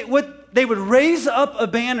 what they would raise up a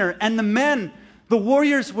banner, and the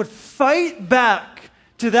warriors would fight back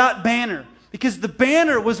to that banner. Because the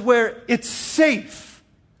banner was where it's safe.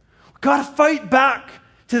 We've got to fight back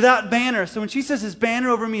to that banner. So when she says his banner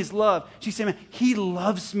over me is love, she's saying, man, he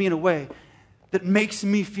loves me in a way that makes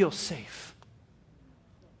me feel safe.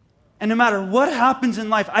 And no matter what happens in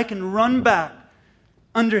life, I can run back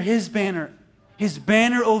under his banner. His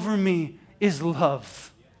banner over me is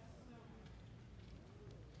love.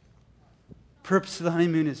 Purpose of the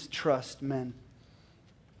honeymoon is trust, men.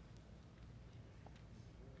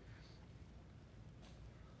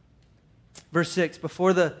 Verse 6,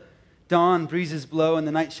 before the dawn breezes blow and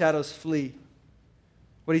the night shadows flee.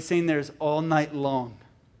 What he's saying there is all night long.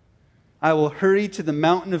 I will hurry to the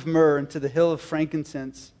mountain of myrrh and to the hill of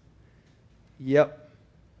frankincense. Yep.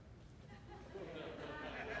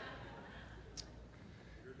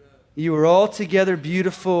 You are altogether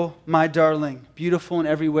beautiful, my darling. Beautiful in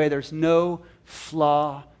every way. There's no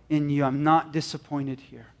flaw in you. I'm not disappointed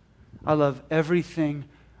here. I love everything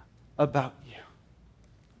about you.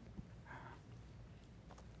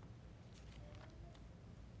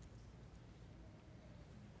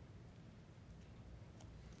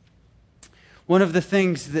 One of the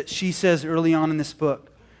things that she says early on in this book,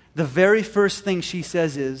 the very first thing she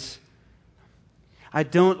says is, I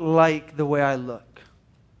don't like the way I look.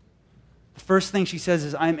 The first thing she says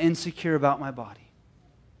is, I'm insecure about my body.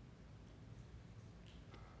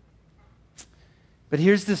 But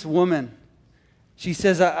here's this woman. She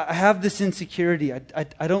says, I have this insecurity.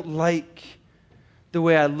 I don't like the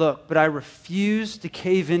way I look, but I refuse to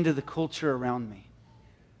cave into the culture around me.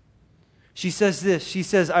 She says this. She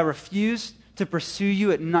says, I refuse to pursue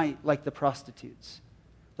you at night like the prostitutes.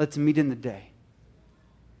 Let's meet in the day.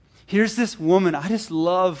 Here's this woman. I just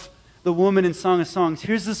love the woman in Song of Songs.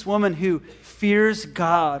 Here's this woman who fears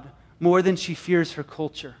God more than she fears her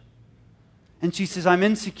culture. And she says, I'm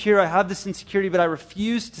insecure. I have this insecurity, but I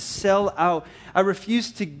refuse to sell out. I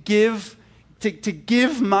refuse to give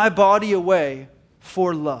my body away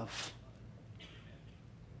for love.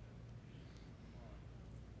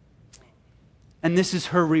 And this is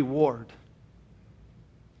her reward.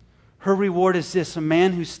 Her reward is this: a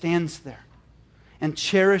man who stands there and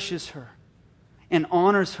cherishes her and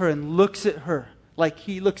honors her and looks at her like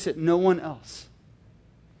he looks at no one else.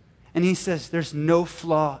 And he says, there's no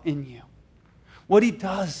flaw in you. What he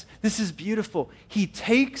does, this is beautiful. He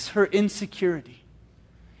takes her insecurity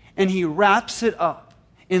and he wraps it up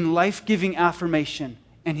in life-giving affirmation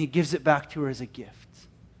and he gives it back to her as a gift.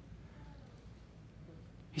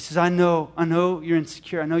 He says, I know you're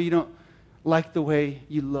insecure. I know you don't like the way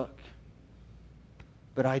you look,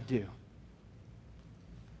 but I do.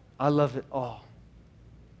 I love it all.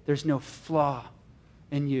 There's no flaw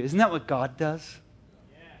in you. Isn't that what God does?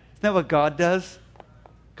 Isn't that what God does?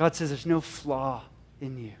 God says there's no flaw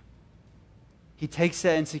in you. He takes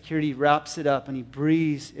that insecurity, wraps it up, and he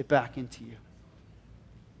breathes it back into you.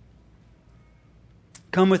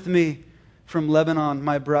 Come with me from Lebanon,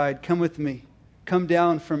 my bride. Come with me. Come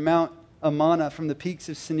down from Mount Amana, from the peaks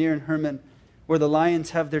of Senir and Hermon, where the lions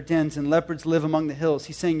have their dens and leopards live among the hills.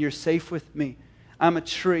 He's saying, you're safe with me. I'm a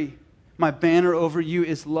tree. My banner over you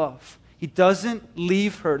is love. He doesn't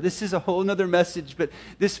leave her. This is a whole other message, but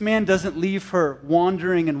this man doesn't leave her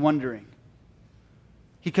wandering and wondering.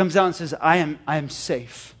 He comes out and says, I am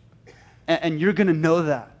safe. And you're going to know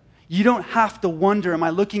that. You don't have to wonder, am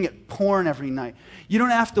I looking at porn every night? You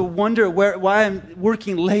don't have to wonder why I'm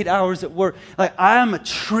working late hours at work. Like, I am a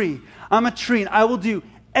tree. I'm a tree, and I will do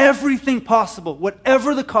everything possible,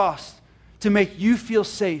 whatever the cost, to make you feel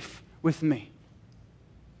safe with me.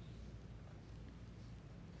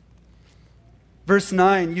 Verse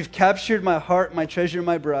 9, you've captured my heart, my treasure,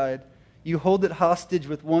 my bride. You hold it hostage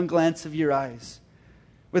with one glance of your eyes.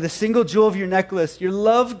 With a single jewel of your necklace, your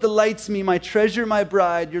love delights me, my treasure, my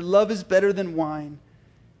bride. Your love is better than wine,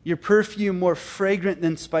 your perfume more fragrant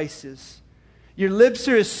than spices. Your lips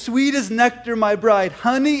are as sweet as nectar, my bride.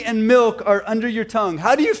 Honey and milk are under your tongue.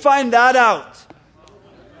 How do you find that out?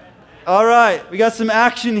 All right, we got some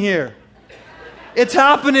action here. It's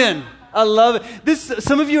happening. I love it.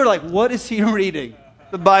 Some of you are like, what is he reading?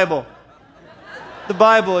 The Bible. The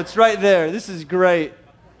Bible, it's right there. This is great.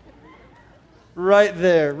 Right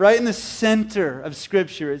there, right in the center of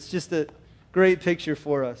Scripture. It's just a great picture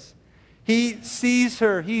for us. He sees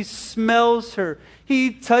her. He smells her.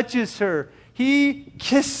 He touches her. He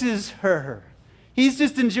kisses her. He's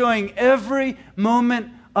just enjoying every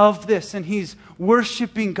moment of this. And he's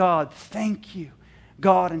worshiping God. Thank you,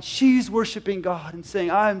 God. And she's worshiping God and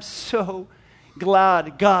saying, I'm so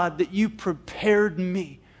glad, God, that you prepared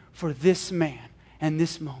me for this man and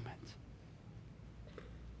this moment.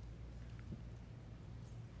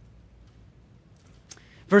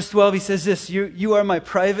 Verse 12, he says this, you are my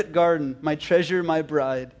private garden, my treasure, my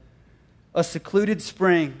bride, a secluded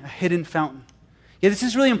spring, a hidden fountain. Yeah, this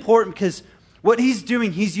is really important because what he's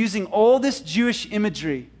doing, he's using all this Jewish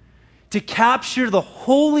imagery to capture the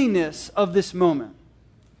holiness of this moment.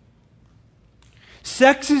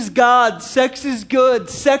 Sex is God, sex is good,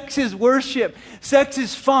 sex is worship, sex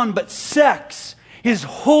is fun, but sex is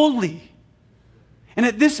holy. And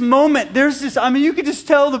at this moment, there's this, you can just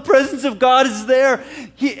tell the presence of God is there.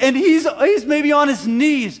 He's maybe on his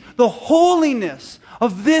knees. The holiness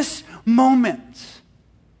of this moment.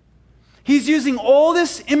 He's using all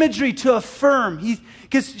this imagery to affirm.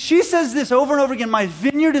 Because she says this over and over again, my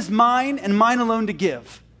vineyard is mine and mine alone to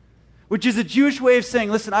give. Which is a Jewish way of saying,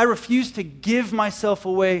 listen, I refuse to give myself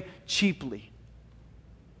away cheaply.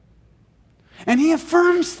 And he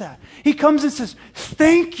affirms that. He comes and says,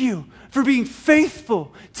 thank you for being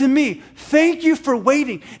faithful to me. Thank you for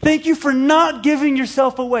waiting. Thank you for not giving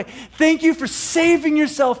yourself away. Thank you for saving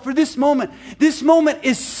yourself for this moment. This moment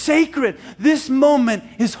is sacred. This moment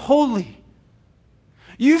is holy.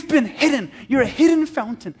 You've been hidden. You're a hidden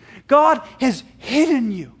fountain. God has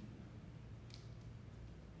hidden you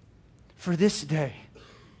for this day,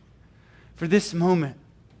 for this moment.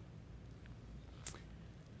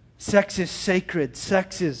 Sex is sacred.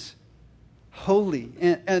 Sex is holy.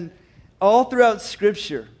 And all throughout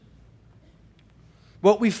Scripture,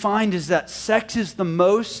 what we find is that sex is the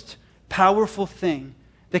most powerful thing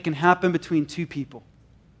that can happen between two people.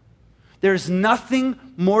 There is nothing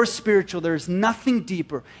more spiritual. There is nothing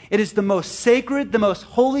deeper. It is the most sacred, the most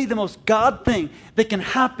holy, the most God thing that can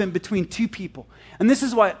happen between two people. And this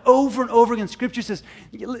is why over and over again Scripture says,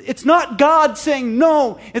 it's not God saying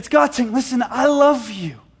no. It's God saying, listen, I love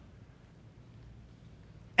you.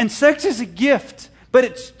 And sex is a gift. But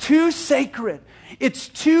it's too sacred. It's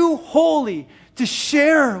too holy to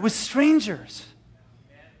share with strangers.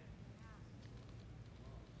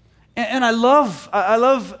 And I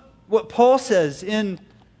love what Paul says in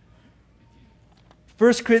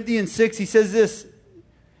 1 Corinthians 6. He says this,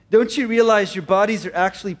 don't you realize your bodies are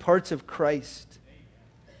actually parts of Christ?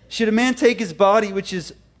 Should a man take his body, which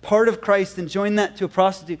is part of Christ and join that to a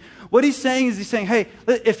prostitute. What he's saying is hey,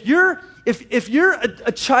 if you're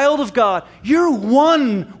a child of God, you're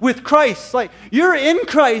one with Christ. Like, you're in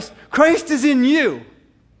Christ, Christ is in you.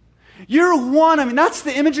 You're one. I mean, that's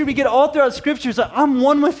the imagery we get all throughout Scripture. Like, I'm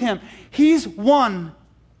one with him. He's one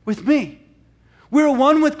with me. We're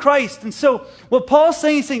one with Christ. And so what Paul's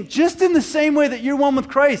saying, he's saying, just in the same way that you're one with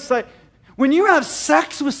Christ, like when you have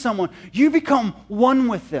sex with someone, you become one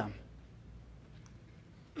with them.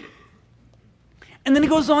 And then he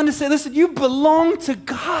goes on to say, listen, you belong to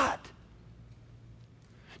God.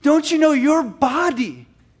 Don't you know your body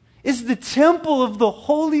is the temple of the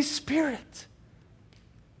Holy Spirit?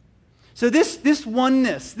 So this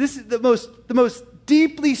oneness, this is the most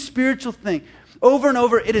deeply spiritual thing. Over and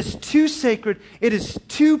over, it is too sacred, it is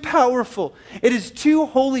too powerful, it is too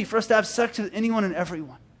holy for us to have sex with anyone and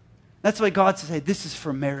everyone. That's why God says, hey, this is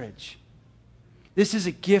for marriage. This is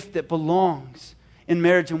a gift that belongs in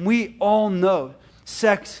marriage. And we all know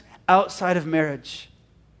sex outside of marriage,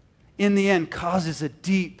 in the end, causes a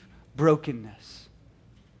deep brokenness.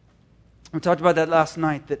 We talked about that last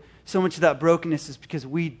night, that so much of that brokenness is because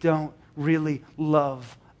we don't really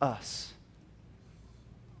love us.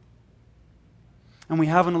 And we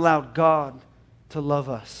haven't allowed God to love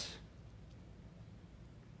us.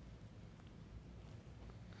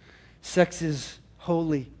 Sex is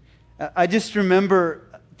holy. I just remember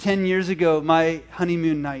 10 years ago, my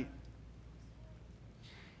honeymoon night.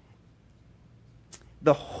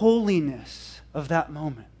 The holiness of that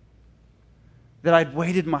moment. That I'd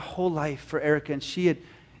waited my whole life for Erica, and she had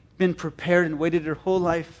been prepared and waited her whole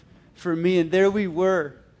life for me. And there we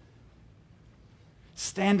were,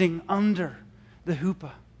 standing under the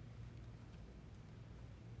chuppah.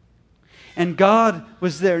 And God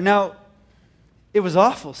was there. Now, it was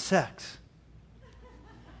awful sex.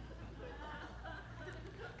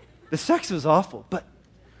 The sex was awful, but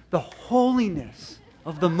the holiness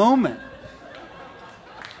of the moment.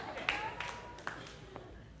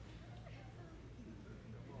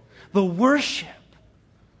 The worship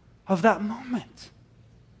of that moment.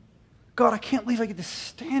 God, I can't believe I get to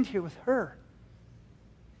stand here with her.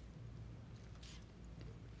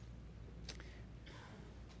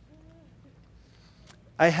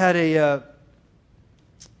 I had a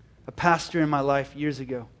pastor in my life years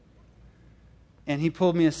ago, and he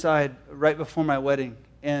pulled me aside right before my wedding,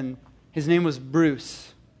 and his name was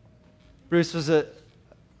Bruce. Bruce was a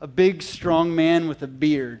big, strong man with a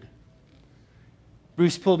beard.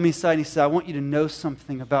 Bruce pulled me aside and he said, I want you to know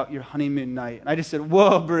something about your honeymoon night. And I just said,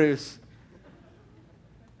 whoa, Bruce.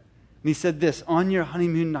 And he said this, on your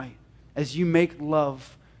honeymoon night, as you make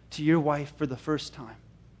love to your wife for the first time,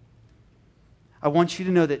 I want you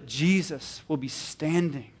to know that Jesus will be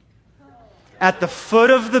standing at the foot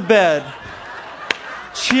of the bed,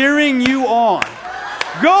 cheering you on.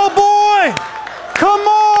 Go, boy! Come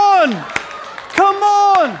on! Come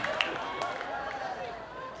on!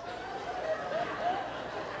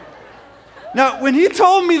 Now, when he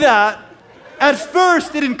told me that, at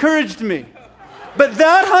first it encouraged me. But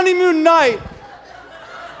that honeymoon night,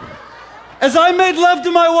 as I made love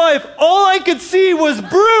to my wife, all I could see was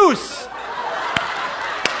Bruce.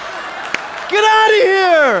 Get out of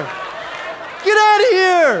here! Get out of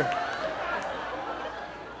here!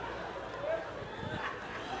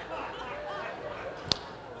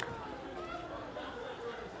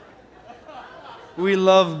 We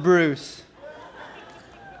love Bruce.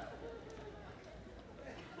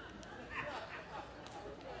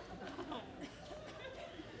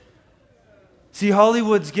 See,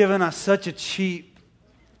 Hollywood's given us such a cheap,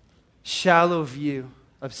 shallow view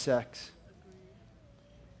of sex.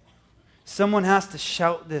 Someone has to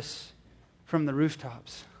shout this from the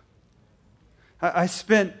rooftops. I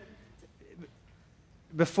spent,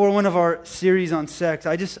 before one of our series on sex,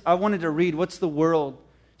 I wanted to read what's the world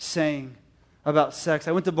saying about sex.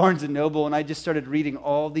 I went to Barnes & Noble and I just started reading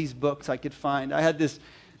all these books I could find. I had this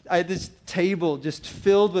table just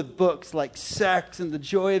filled with books like Sex and the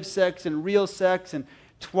Joy of Sex and Real Sex and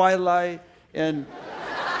Twilight and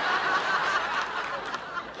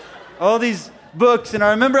all these books. And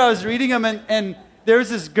I remember I was reading them and there was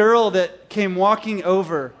this girl that came walking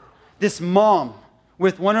over, this mom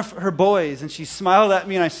with one of her boys, and she smiled at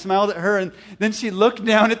me and I smiled at her, and then she looked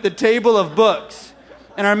down at the table of books.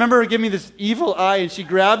 And I remember her giving me this evil eye, and she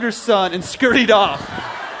grabbed her son and scurried off.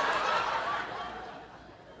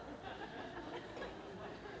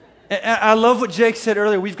 I love what Jake said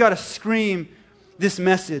earlier. We've got to scream this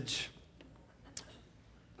message.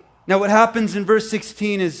 Now, what happens in verse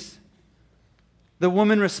 16 is the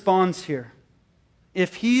woman responds here.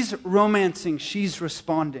 If he's romancing, she's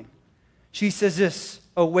responding. She says this,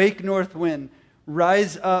 awake north wind,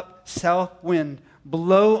 rise up, south wind,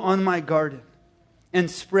 blow on my garden, and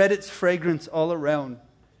spread its fragrance all around.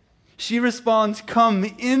 She responds, come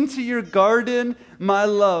into your garden, my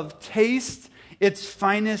love, taste its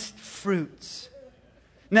finest fruits.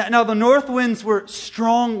 Now the north winds were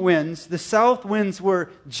strong winds. The south winds were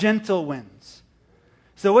gentle winds.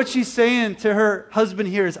 So what she's saying to her husband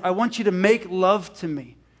here is, I want you to make love to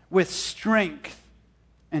me with strength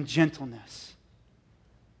and gentleness.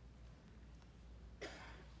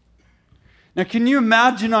 Now, can you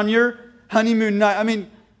imagine on your honeymoon night? I mean,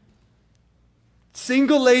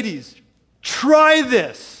 single ladies, try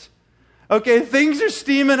this. Okay, things are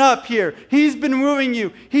steaming up here. He's been wooing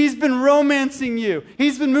you. He's been romancing you.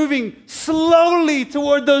 He's been moving slowly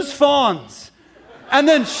toward those fawns. And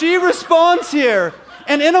then she responds here.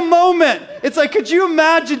 And in a moment, it's like, could you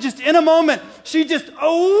imagine just in a moment, she just,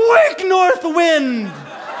 awake north wind.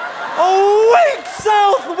 Awake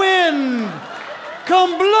south wind.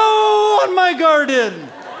 Come blow on my garden.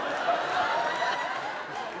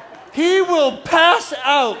 He will pass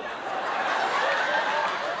out.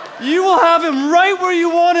 You will have him right where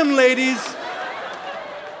you want him, ladies.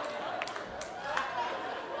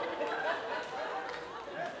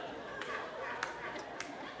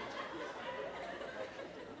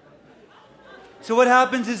 So what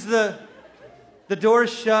happens is the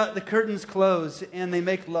doors shut, the curtains close, and they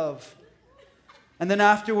make love. And then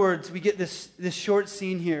afterwards, we get this short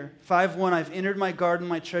scene here. 5:1, I've entered my garden,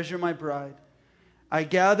 my treasure, my bride. I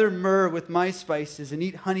gather myrrh with my spices and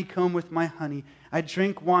eat honeycomb with my honey. I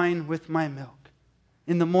drink wine with my milk.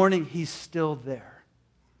 In the morning, he's still there.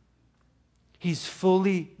 He's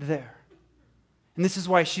fully there. And this is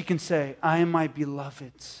why she can say, I am my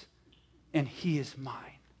beloved's, and he is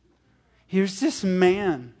mine. Here's this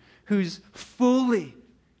man who's fully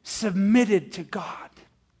submitted to God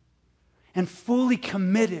and fully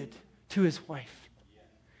committed to his wife.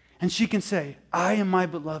 And she can say, I am my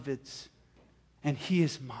beloved's, and he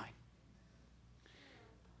is mine.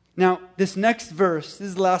 Now, this next verse, this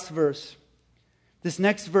is the last verse. This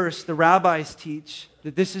next verse, the rabbis teach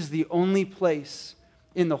that this is the only place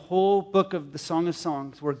in the whole book of the Song of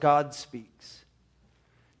Songs where God speaks.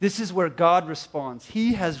 This is where God responds.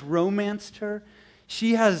 He has romanced her.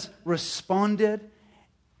 She has responded.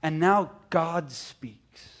 And now God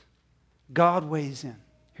speaks. God weighs in.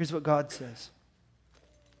 Here's what God says.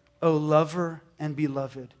 O lover and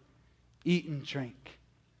beloved, eat and drink.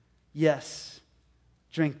 Yes,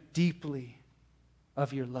 drink deeply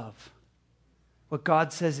of your love. What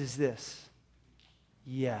God says is this.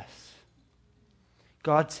 Yes.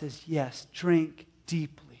 God says, yes, drink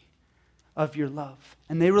deeply of your love.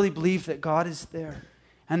 And they really believe that God is there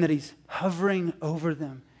and that he's hovering over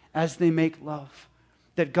them as they make love.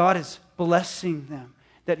 That God is blessing them.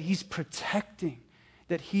 That he's protecting.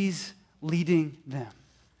 That he's leading them.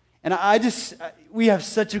 And we have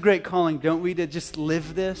such a great calling, don't we, to just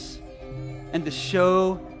live this and to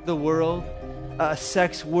show the world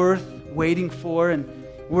sex worth waiting for and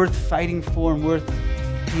worth fighting for and worth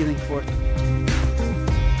healing for.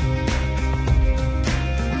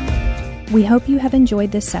 We hope you have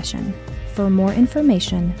enjoyed this session. For more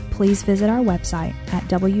information, please visit our website at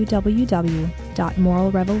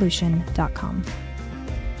www.moralrevolution.com.